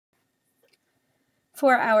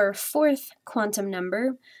For our fourth quantum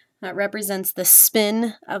number, that represents the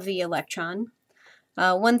spin of the electron.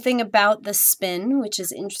 One thing about the spin, which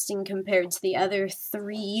is interesting compared to the other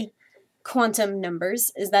three quantum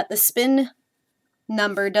numbers, is that the spin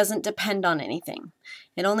number doesn't depend on anything.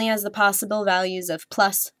 It only has the possible values of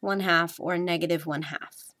plus 1/2 or negative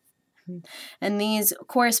 1/2. And these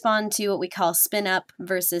correspond to what we call spin up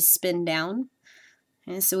versus spin down.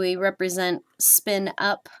 And so we represent spin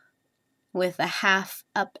up with a half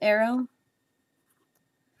up arrow.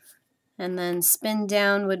 And then spin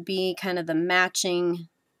down would be kind of the matching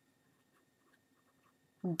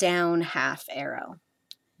down half arrow.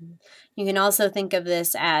 You can also think of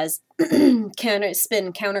this as spin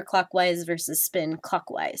counterclockwise versus spin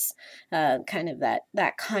clockwise, kind of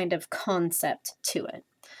that kind of concept to it.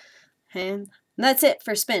 Okay? And that's it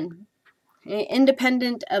for spin. Okay?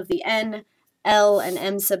 Independent of the n, L, and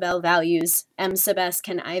m sub L values, m sub s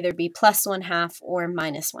can either be plus 1/2 or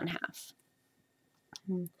minus 1/2.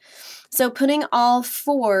 So putting all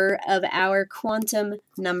four of our quantum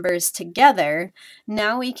numbers together,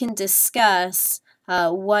 now we can discuss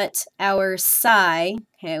what our psi,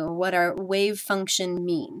 okay, or what our wave function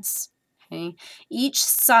means. Okay?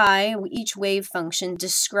 Each wave function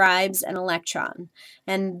describes an electron,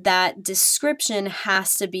 and that description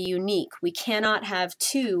has to be unique. We cannot have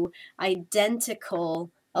two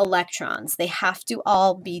identical electrons. They have to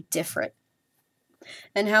all be different.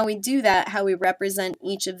 And how we do that, how we represent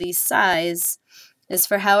each of these psi's, is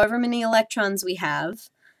for however many electrons we have,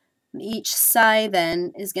 each psi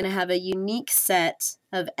then is going to have a unique set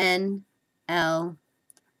of n, L,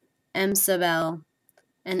 m sub L,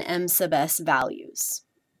 and m sub s values.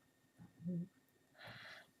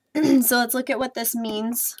 So let's look at what this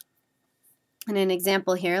means in an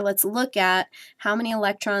example here. Let's look at how many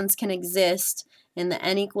electrons can exist in the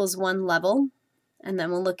n equals 1 level, and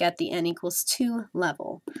then we'll look at the n equals 2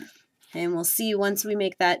 level. And we'll see once we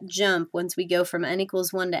make that jump, once we go from n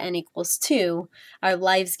equals 1 to n equals 2, our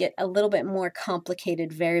lives get a little bit more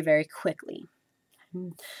complicated very, very quickly.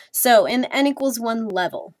 So in the n equals 1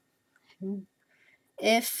 level,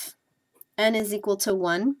 if n is equal to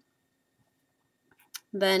 1,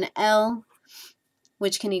 then L,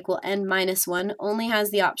 which can equal n minus 1, only has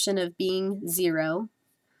the option of being 0.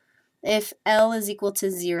 If L is equal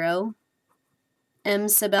to 0, m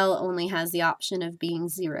sub L only has the option of being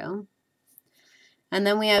 0. And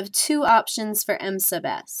then we have two options for m sub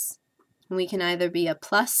s. We can either be a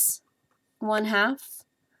plus 1/2,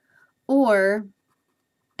 or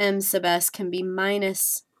m sub s can be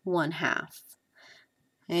minus 1/2.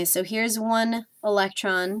 Okay, so here's one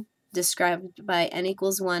electron described by n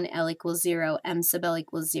equals 1, L equals 0, m sub L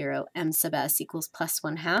equals 0, m sub s equals plus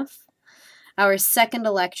 1/2. Our second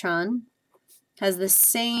electron has the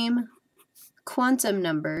same quantum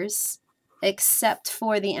numbers except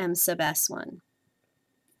for the m sub s one.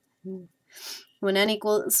 When n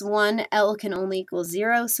equals 1, L can only equal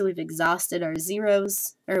 0, so we've exhausted our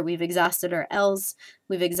zeros, or we've exhausted our L's,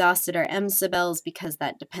 we've exhausted our m sub L's because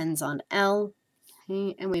that depends on L,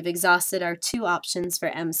 okay? And we've exhausted our two options for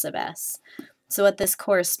m sub s. So what this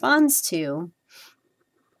corresponds to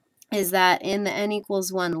is that in the n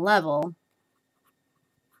equals 1 level,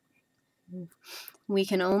 we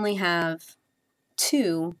can only have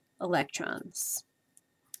 2 electrons.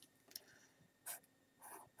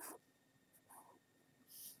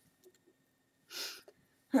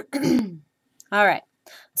 All right,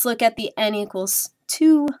 let's look at the n equals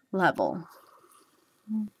 2 level.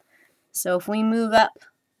 So if we move up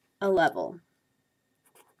a level,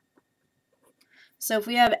 so if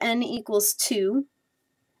we have n equals 2,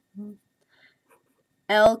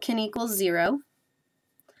 L can equal 0.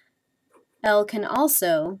 L can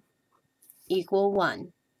also equal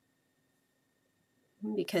 1,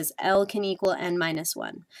 because L can equal n minus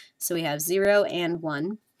 1. So we have 0 and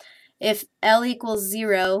 1. If L equals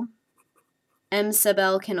 0, m sub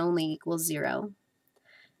L can only equal 0.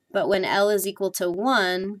 But when L is equal to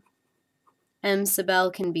 1, m sub L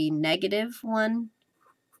can be negative 1,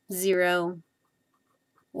 0,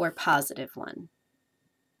 or positive 1.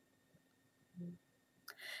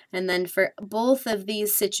 And then for both of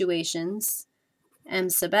these situations, m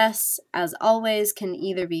sub s, as always, can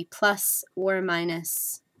either be plus or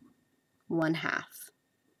minus 1/2.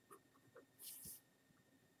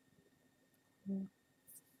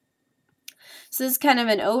 So this is kind of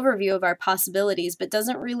an overview of our possibilities, but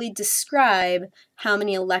doesn't really describe how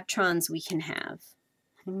many electrons we can have.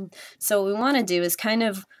 So what we want to do is kind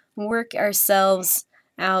of work ourselves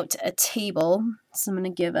out a table. So I'm going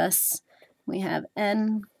to give us, we have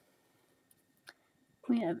n,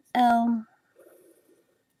 we have L,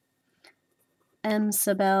 m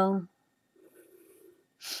sub L,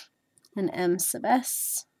 and m sub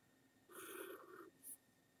s.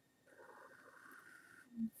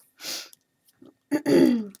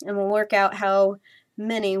 And we'll work out how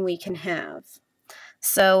many we can have.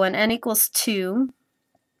 So when n equals 2,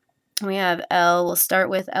 we have L. We'll start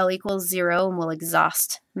with L equals 0, and we'll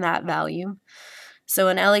exhaust that value. So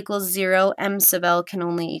when L equals 0, m sub L can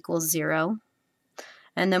only equal 0.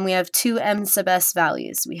 And then we have two m sub s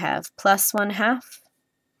values. We have plus 1/2,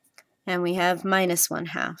 and we have minus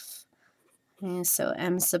 1/2. And so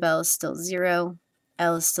m sub L is still 0,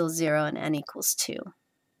 L is still 0, and n equals 2.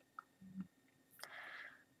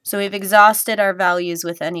 So we've exhausted our values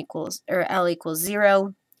with L equals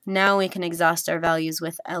 0. Now we can exhaust our values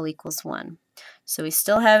with L equals 1. So we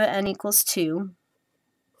still have n equals 2.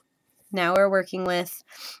 Now we're working with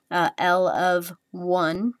L of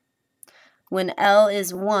 1. When L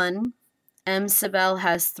is 1, m sub L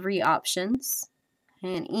has 3 options.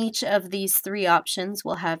 And each of these 3 options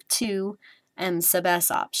will have 2 m sub s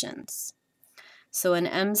options. So when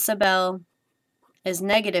m sub L is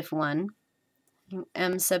negative 1,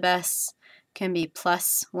 m sub s can be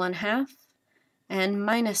plus 1/2 and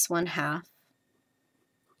minus 1/2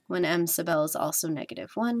 when m sub L is also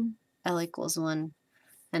negative 1, L equals 1,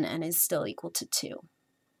 and n is still equal to 2.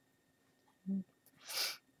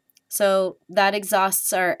 So that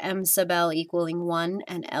exhausts our m sub L equaling 1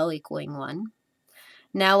 and L equaling 1.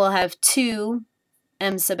 Now we'll have 2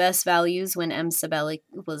 m sub s values when m sub L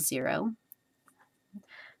equals 0.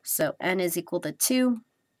 So n is equal to 2.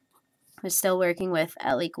 We're still working with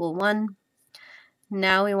L equal 1.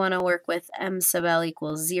 Now we want to work with m sub L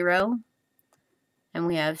equals 0. And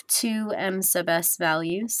we have 2 m sub s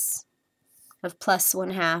values of plus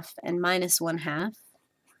 1/2 and minus 1/2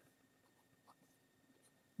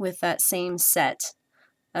 with that same set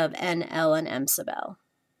of n, L, and m sub L.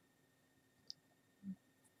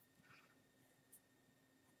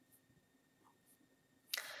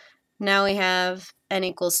 Now we have n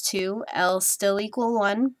equals 2, L still equal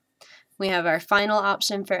 1. We have our final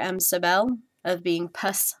option for m sub L of being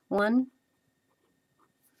plus 1.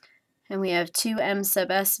 And we have 2 m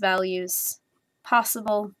sub s values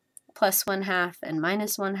possible, plus 1/2 and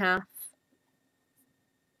minus 1/2.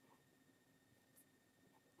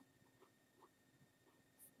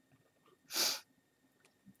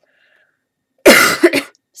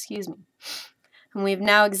 Excuse me. And we've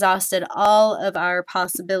now exhausted all of our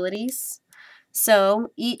possibilities.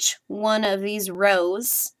 So each one of these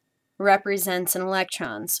rows represents an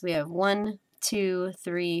electron. So we have 1, 2,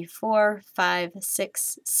 3, 4, 5,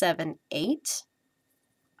 6, 7, 8.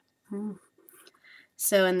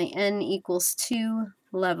 So in the n equals 2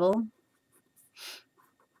 level,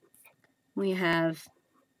 we have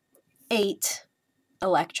 8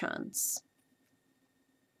 electrons.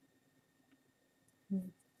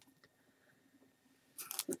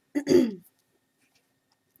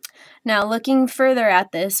 Now looking further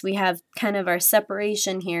at this, we have kind of our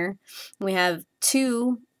separation here. We have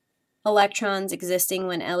 2 electrons existing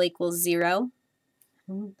when L equals 0.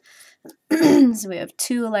 So we have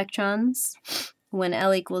 2 electrons when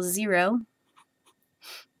L equals 0,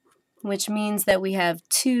 which means that we have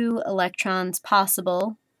 2 electrons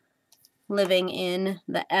possible living in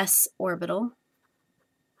the s orbital.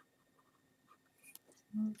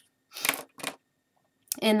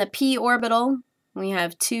 In the p orbital, we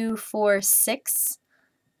have 2, 4, 6.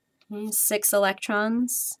 6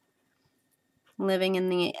 electrons living in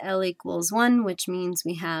the L equals 1, which means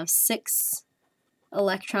we have 6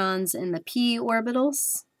 electrons in the p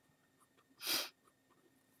orbitals.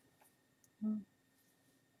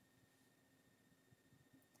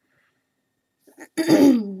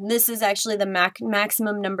 This is actually the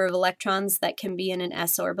maximum number of electrons that can be in an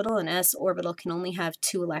s orbital. An s orbital can only have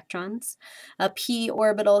 2 electrons. A p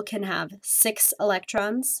orbital can have 6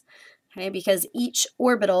 electrons, okay, because each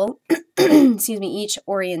orbital, each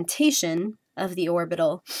orientation of the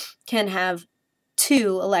orbital can have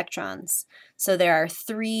 2 electrons. So there are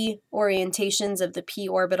 3 orientations of the p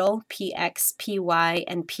orbital, px, py,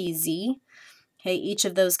 and pz. Okay, each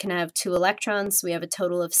of those can have 2 electrons, so we have a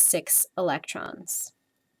total of 6 electrons.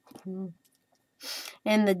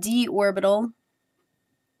 In the d orbital,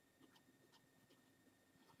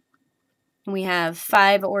 we have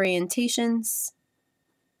 5 orientations.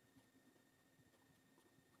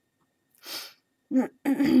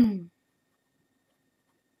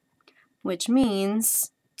 Which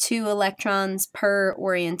means 2 electrons per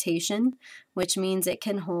orientation, which means it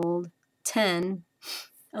can hold 10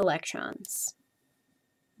 electrons.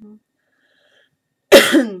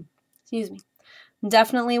 Excuse me.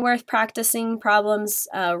 Definitely worth practicing problems,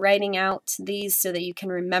 writing out these so that you can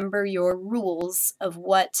remember your rules of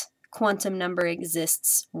what quantum number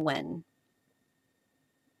exists when.